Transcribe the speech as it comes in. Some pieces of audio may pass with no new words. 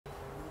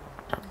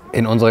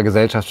In unserer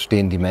Gesellschaft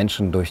stehen die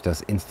Menschen durch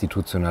das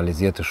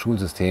institutionalisierte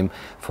Schulsystem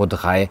vor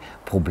 3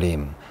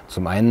 Problemen.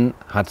 Zum einen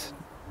hat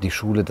die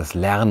Schule das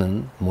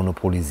Lernen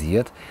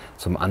monopolisiert,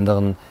 zum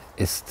anderen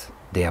ist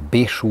der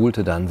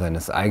Beschulte dann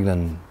seines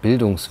eigenen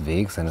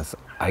Bildungswegs, seines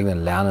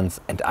eigenen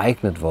Lernens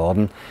enteignet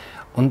worden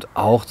und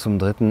auch zum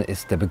dritten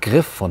ist der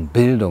Begriff von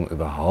Bildung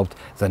überhaupt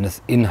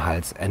seines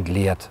Inhalts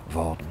entleert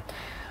worden.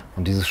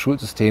 Und dieses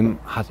Schulsystem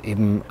hat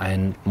eben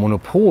ein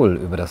Monopol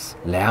über das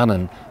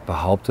Lernen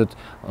behauptet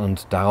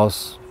und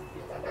daraus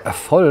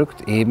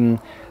erfolgt eben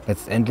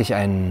letztendlich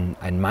ein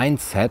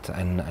Mindset,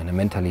 eine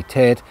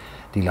Mentalität,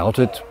 die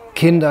lautet,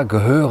 Kinder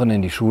gehören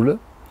in die Schule,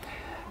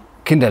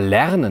 Kinder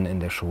lernen in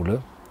der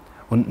Schule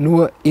und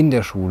nur in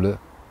der Schule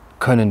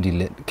können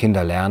die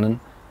Kinder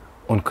lernen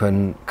und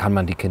kann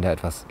man die Kinder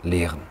etwas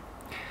lehren.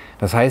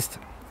 Das heißt,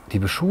 die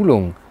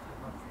Beschulung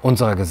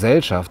unserer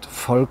Gesellschaft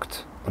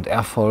folgt und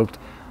erfolgt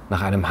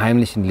nach einem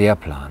heimlichen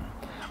Lehrplan.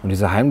 Und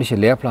dieser heimliche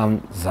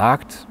Lehrplan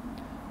sagt,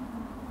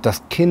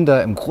 dass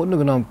Kinder im Grunde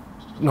genommen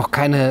noch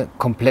keine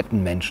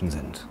kompletten Menschen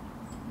sind.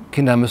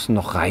 Kinder müssen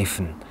noch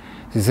reifen.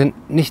 Sie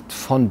sind nicht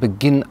von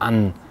Beginn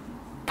an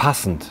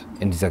passend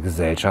in dieser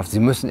Gesellschaft. Sie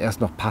müssen erst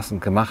noch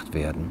passend gemacht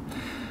werden.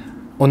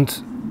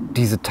 Und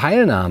diese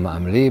Teilnahme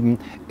am Leben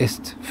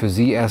ist für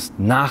sie erst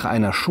nach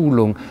einer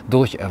Schulung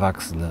durch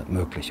Erwachsene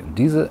möglich. Und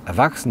diese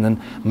Erwachsenen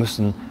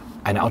müssen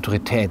eine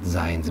Autorität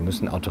sein. Sie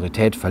müssen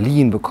Autorität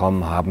verliehen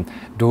bekommen haben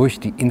durch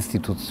die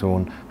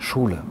Institution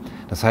Schule.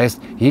 Das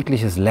heißt,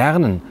 jegliches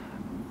Lernen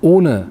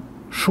ohne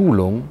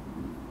Schulung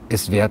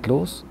ist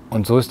wertlos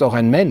und so ist auch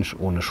ein Mensch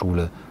ohne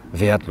Schule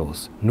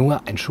wertlos.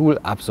 Nur ein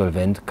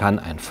Schulabsolvent kann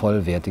ein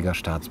vollwertiger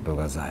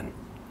Staatsbürger sein.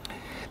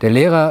 Der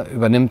Lehrer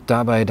übernimmt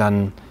dabei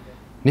dann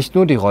nicht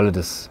nur die Rolle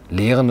des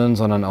Lehrenden,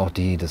 sondern auch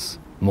die des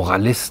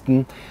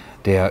Moralisten,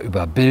 der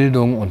über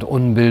Bildung und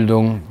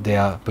Unbildung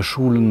der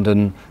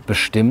Beschulenden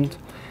bestimmt,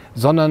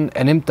 sondern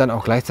er nimmt dann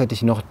auch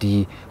gleichzeitig noch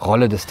die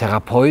Rolle des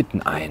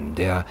Therapeuten ein,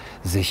 der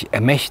sich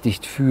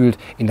ermächtigt fühlt,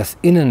 in das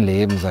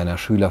Innenleben seiner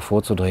Schüler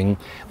vorzudringen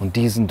und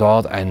diesen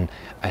dort eine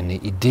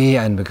Idee,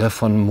 einen Begriff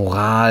von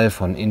Moral,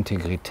 von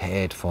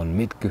Integrität, von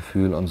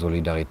Mitgefühl und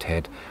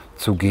Solidarität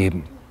zu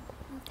geben.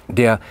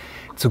 Der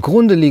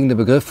zugrunde liegende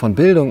Begriff von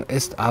Bildung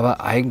ist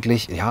aber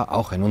eigentlich, ja,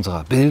 auch in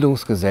unserer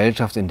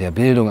Bildungsgesellschaft, in der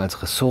Bildung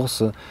als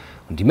Ressource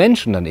und die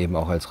Menschen dann eben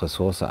auch als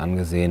Ressource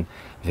angesehen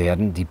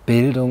werden, die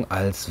Bildung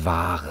als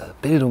Ware,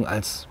 Bildung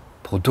als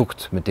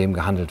Produkt, mit dem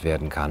gehandelt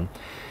werden kann.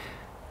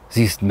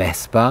 Sie ist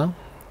messbar,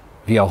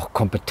 wie auch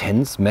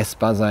Kompetenz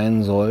messbar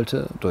sein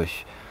sollte,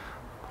 durch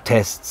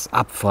Tests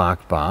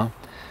abfragbar.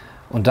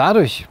 Und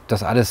dadurch,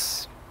 dass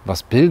alles,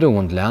 was Bildung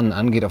und Lernen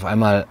angeht, auf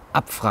einmal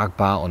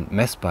abfragbar und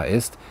messbar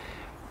ist,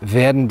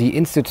 werden die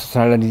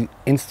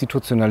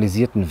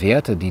institutionalisierten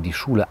Werte, die die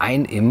Schule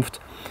einimpft,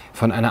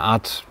 von einer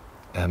Art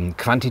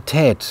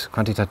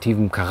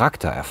quantitativem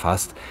Charakter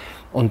erfasst.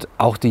 Und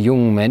auch die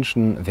jungen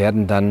Menschen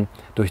werden dann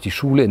durch die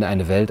Schule in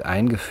eine Welt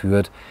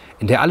eingeführt,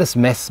 in der alles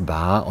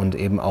messbar und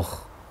eben auch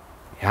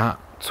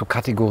zu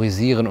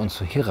kategorisieren und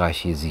zu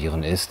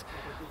hierarchisieren ist.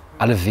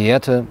 Alle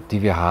Werte,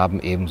 die wir haben,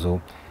 ebenso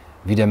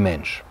wie der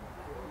Mensch.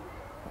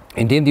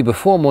 Indem die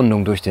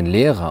Bevormundung durch den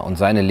Lehrer und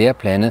seine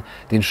Lehrpläne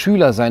den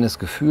Schüler seines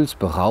Gefühls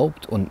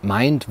beraubt und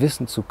meint,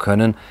 wissen zu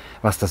können,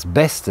 was das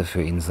Beste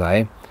für ihn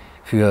sei,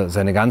 für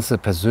seine ganze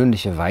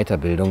persönliche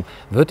Weiterbildung,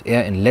 wird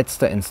er in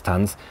letzter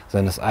Instanz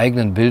seines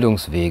eigenen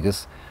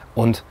Bildungsweges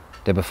und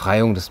der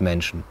Befreiung des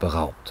Menschen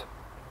beraubt.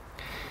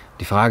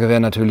 Die Frage wäre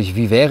natürlich,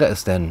 wie wäre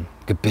es denn,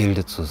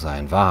 gebildet zu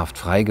sein, wahrhaft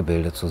frei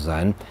gebildet zu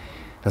sein?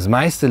 Das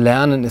meiste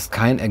Lernen ist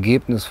kein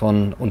Ergebnis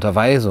von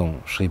Unterweisung,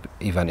 schrieb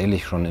Ivan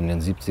Illich schon in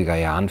den 70er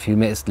Jahren.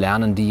 Vielmehr ist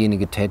Lernen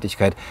diejenige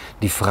Tätigkeit,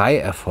 die frei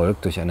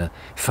erfolgt, durch eine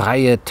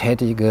freie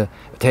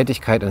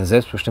Tätigkeit, eine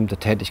selbstbestimmte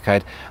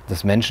Tätigkeit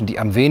des Menschen, die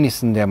am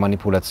wenigsten der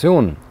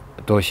Manipulation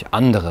durch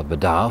andere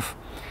bedarf.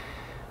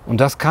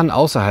 Und das kann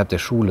außerhalb der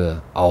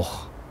Schule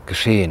auch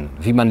geschehen.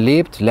 Wie man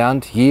lebt,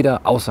 lernt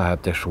jeder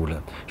außerhalb der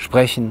Schule.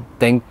 Sprechen,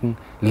 denken,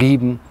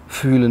 lieben,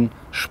 fühlen,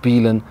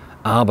 spielen,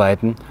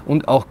 arbeiten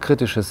und auch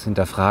kritisches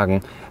Hinterfragen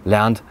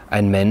lernt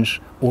ein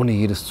Mensch ohne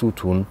jedes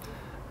Zutun,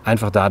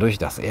 einfach dadurch,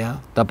 dass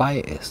er dabei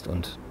ist.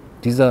 Und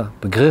dieser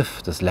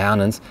Begriff des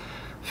Lernens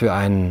für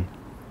einen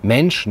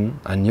Menschen,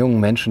 einen jungen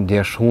Menschen,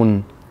 der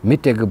schon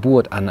mit der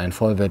Geburt an ein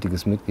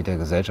vollwertiges Mitglied der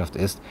Gesellschaft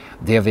ist,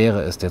 der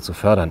wäre es, der zu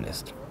fördern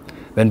ist.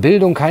 Wenn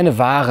Bildung keine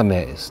Ware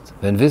mehr ist,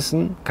 wenn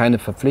Wissen keine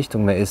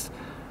Verpflichtung mehr ist,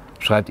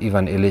 schreibt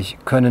Ivan Illich,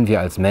 können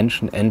wir als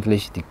Menschen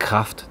endlich die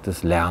Kraft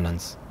des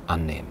Lernens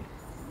annehmen.